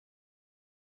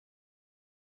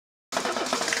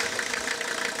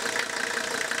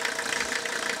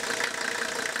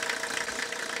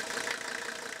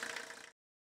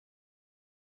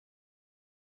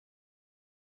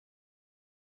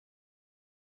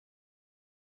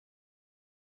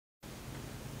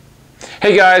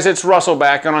Hey guys, it's Russell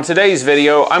back, and on today's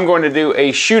video I'm going to do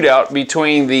a shootout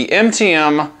between the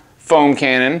MTM foam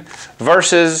cannon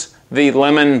versus the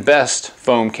Lemonbest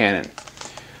foam cannon.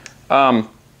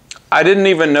 I didn't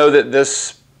even know that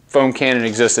this foam cannon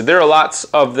existed. There are lots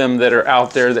of them that are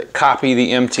out there that copy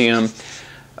the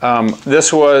MTM.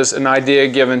 This was an idea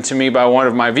given to me by one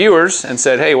of my viewers and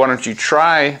said, hey, why don't you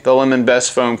try the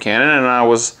Lemonbest foam cannon? And I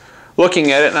was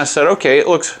looking at it and I said, okay, it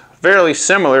looks fairly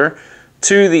similar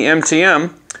to the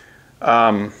MTM,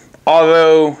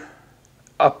 although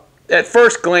at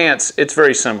first glance it's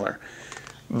very similar,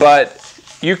 but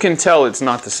you can tell it's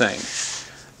not the same.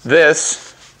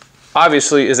 This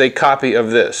obviously is a copy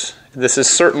of this. This is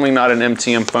certainly not an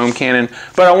MTM foam cannon,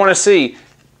 but I want to see,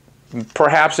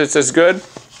 perhaps it's as good.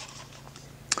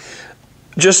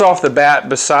 Just off the bat,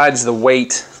 besides the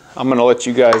weight, I'm going to let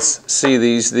you guys see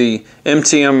these. The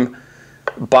MTM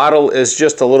bottle is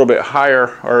just a little bit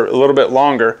higher or a little bit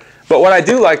longer, but what I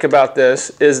do like about this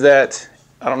is that,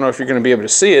 I don't know if you're going to be able to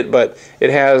see it, but it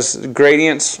has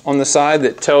gradients on the side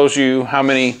that tells you how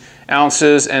many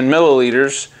ounces and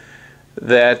milliliters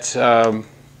that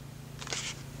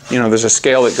there's a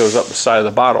scale that goes up the side of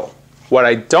the bottle. What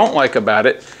I don't like about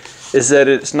it is that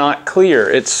it's not clear.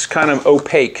 It's kind of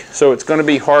opaque, so it's going to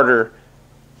be harder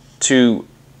to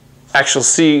actually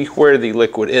see where the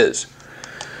liquid is.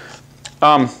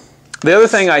 The other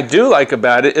thing I do like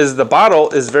about it is the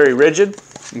bottle is very rigid,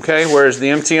 okay, whereas the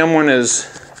MTM one is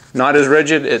not as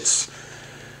rigid. This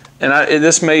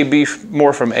may be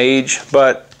more from age,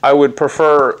 but I would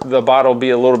prefer the bottle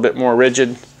be a little bit more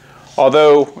rigid.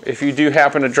 Although, if you do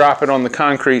happen to drop it on the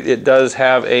concrete, it does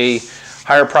have a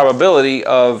higher probability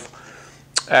of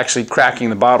actually cracking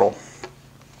the bottle.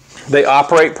 They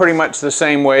operate pretty much the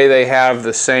same way. They have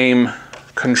the same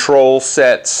control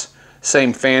sets,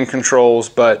 same fan controls,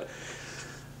 but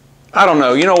I don't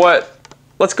know. You know what?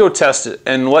 Let's go test it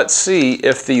and let's see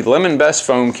if the Lemonbest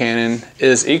foam cannon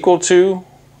is equal to,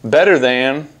 better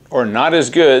than, or not as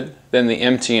good than the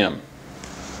MTM.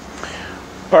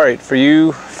 All right, for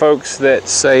you folks that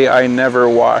say I never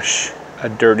wash a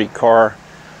dirty car,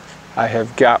 I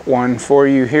have got one for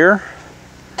you here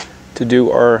to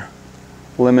do our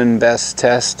Lemonbest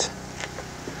test.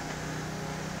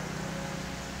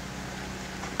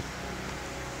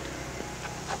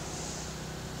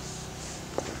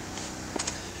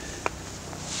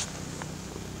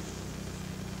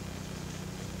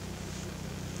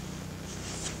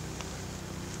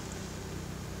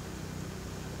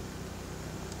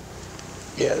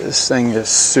 Yeah, this thing is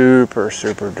super,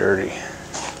 super dirty.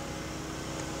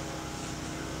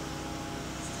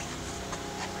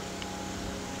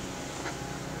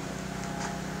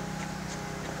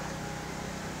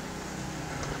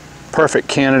 Perfect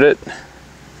candidate.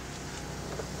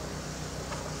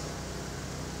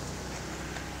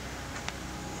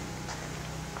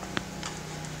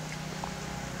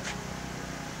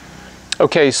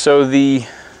 Okay, so the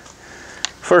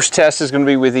first test is going to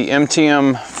be with the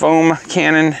MTM foam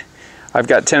cannon. I've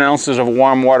got 10 ounces of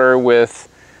warm water with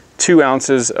 2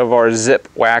 ounces of our zip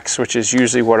wax, which is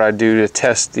usually what I do to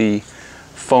test the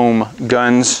foam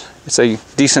guns. It's a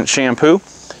decent shampoo.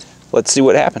 Let's see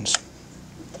what happens.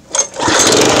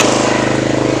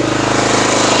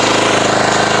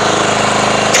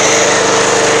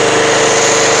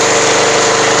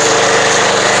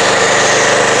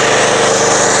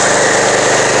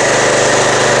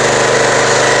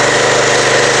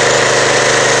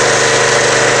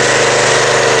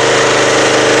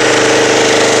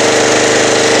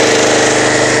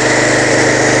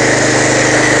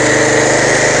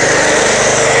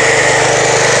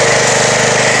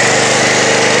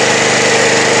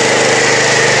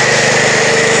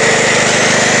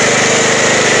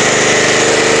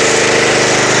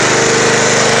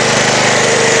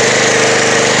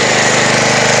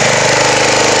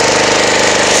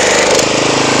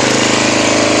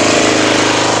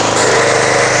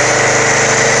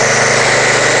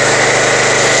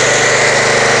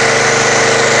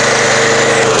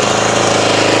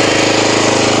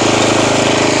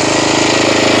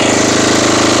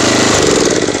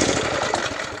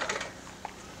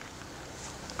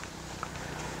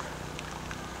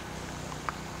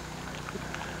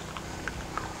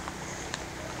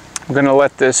 I'm going to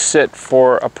let this sit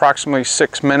for approximately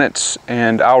 6 minutes,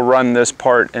 and I'll run this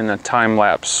part in a time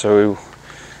lapse so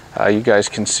you guys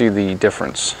can see the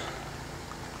difference.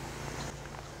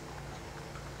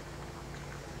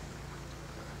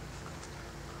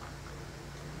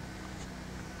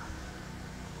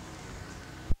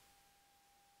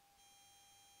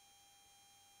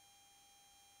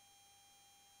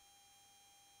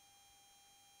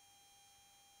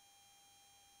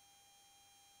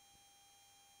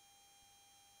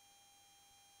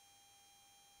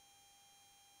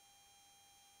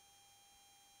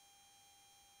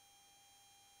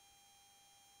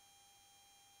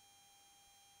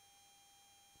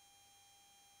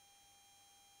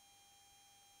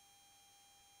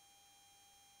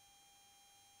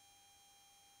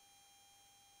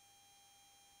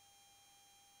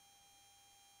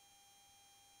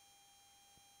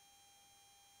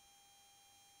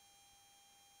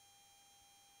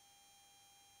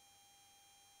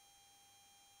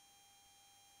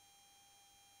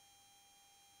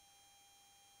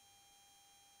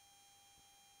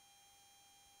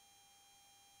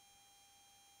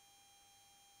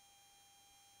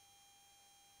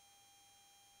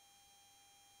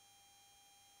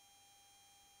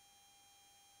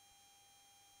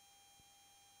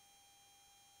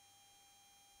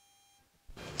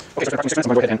 Okay, so after 6 minutes,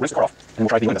 I'm going to go ahead and rinse the car off, and we'll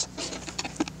try the Lemonbest.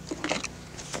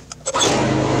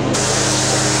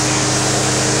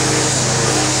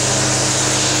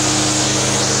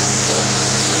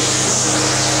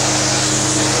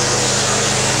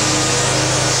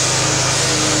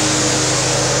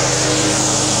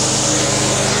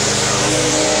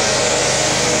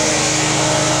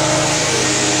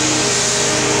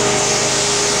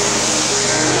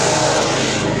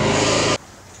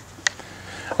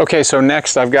 Okay, so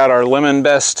next I've got our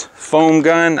Lemonbest foam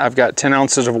gun. I've got 10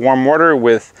 ounces of warm water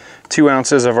with 2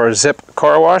 ounces of our Zip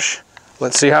car wash.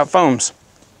 Let's see how it foams.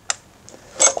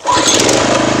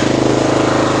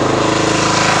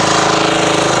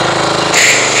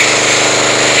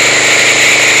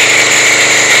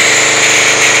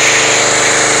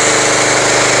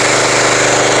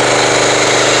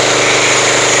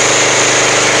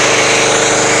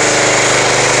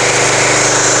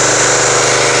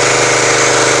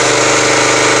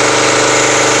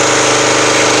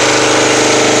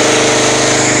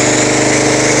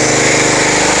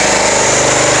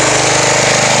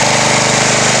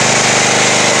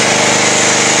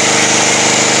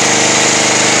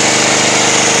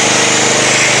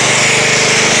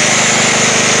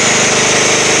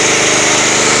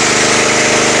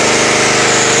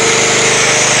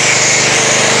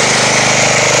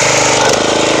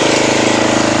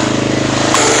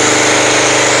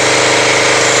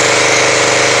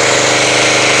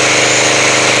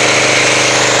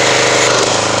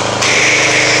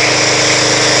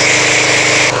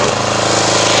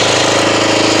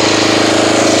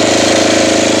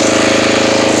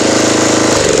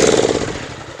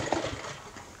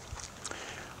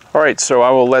 All right, so I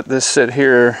will let this sit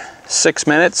here 6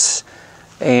 minutes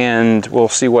and we'll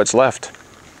see what's left.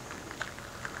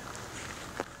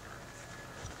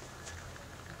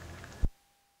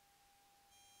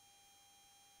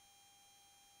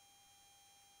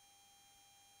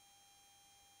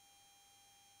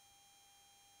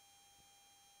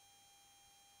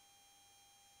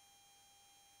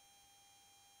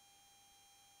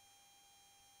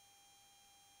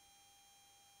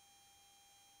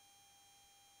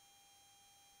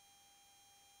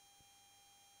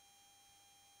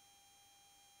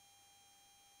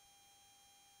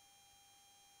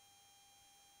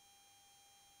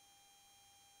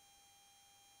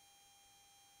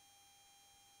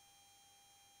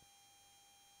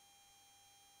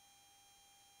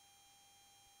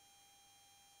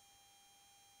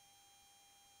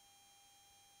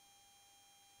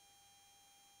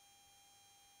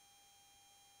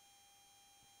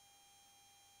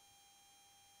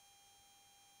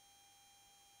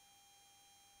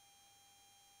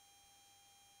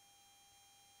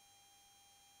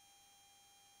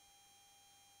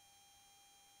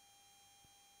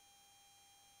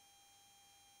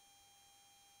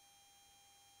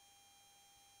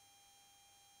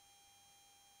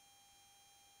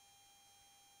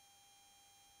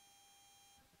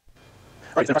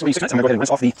 All right, then approximately 6 minutes, I'm going to go ahead and rinse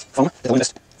off the foam that the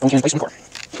Lemonbest foam can place in the car.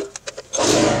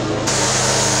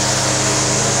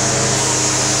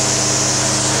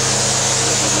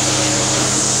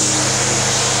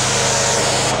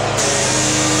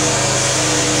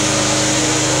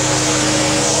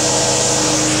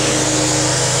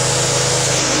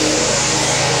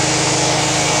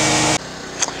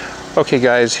 Okay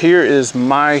guys, here is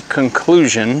my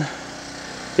conclusion,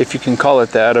 if you can call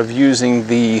it that, of using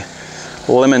the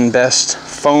Lemonbest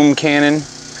foam cannon.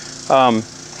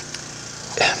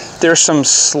 There's some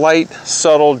slight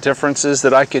subtle differences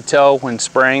that I could tell when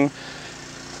spraying.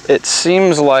 It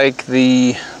seems like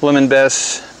the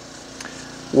Lemonbest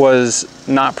was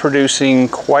not producing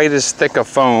quite as thick a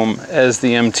foam as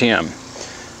the MTM.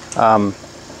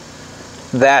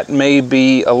 That may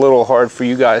be a little hard for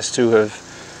you guys to have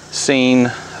seen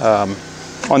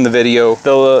on the video.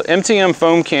 The MTM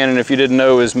foam cannon, if you didn't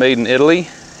know, is made in Italy,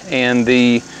 and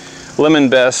the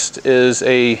Lemonbest is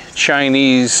a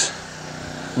Chinese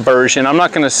version. I'm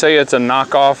not going to say it's a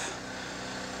knockoff.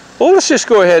 Well, let's just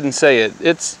go ahead and say it.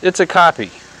 It's a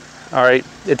copy. All right,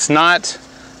 it's not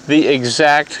the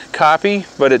exact copy,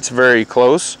 but it's very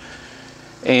close.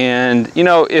 And you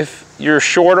know, if you're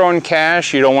short on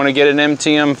cash, you don't want to get an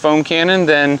MTM foam cannon,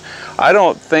 then I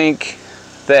don't think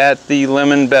that the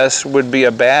Lemonbest would be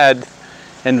a bad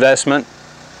investment.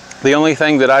 The only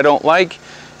thing that I don't like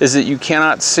is that you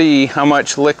cannot see how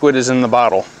much liquid is in the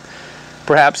bottle.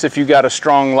 Perhaps if you got a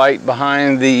strong light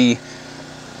behind the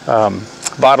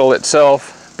bottle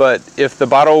itself, but if the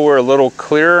bottle were a little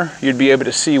clearer, you'd be able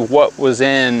to see what was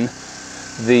in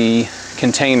the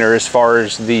container as far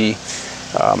as the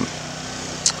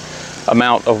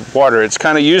amount of water. It's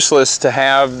kind of useless to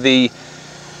have the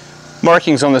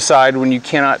markings on the side when you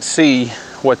cannot see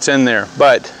what's in there.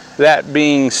 But that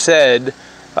being said,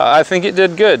 I think it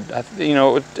did good. You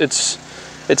know,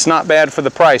 it's not bad for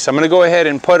the price. I'm going to go ahead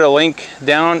and put a link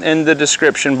down in the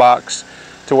description box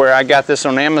to where I got this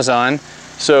on Amazon.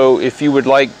 So if you would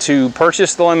like to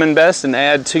purchase the Lemonbest and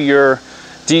add to your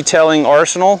detailing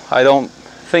arsenal, I don't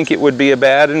think it would be a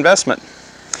bad investment.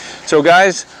 So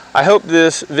guys, I hope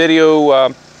this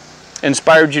video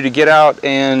inspired you to get out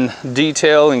and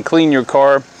detail and clean your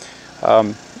car.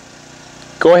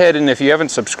 Go ahead, and if you haven't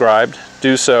subscribed,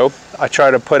 do so. I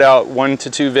try to put out 1 to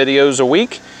 2 videos a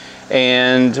week.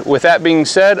 And with that being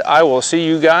said, I will see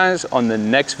you guys on the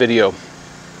next video.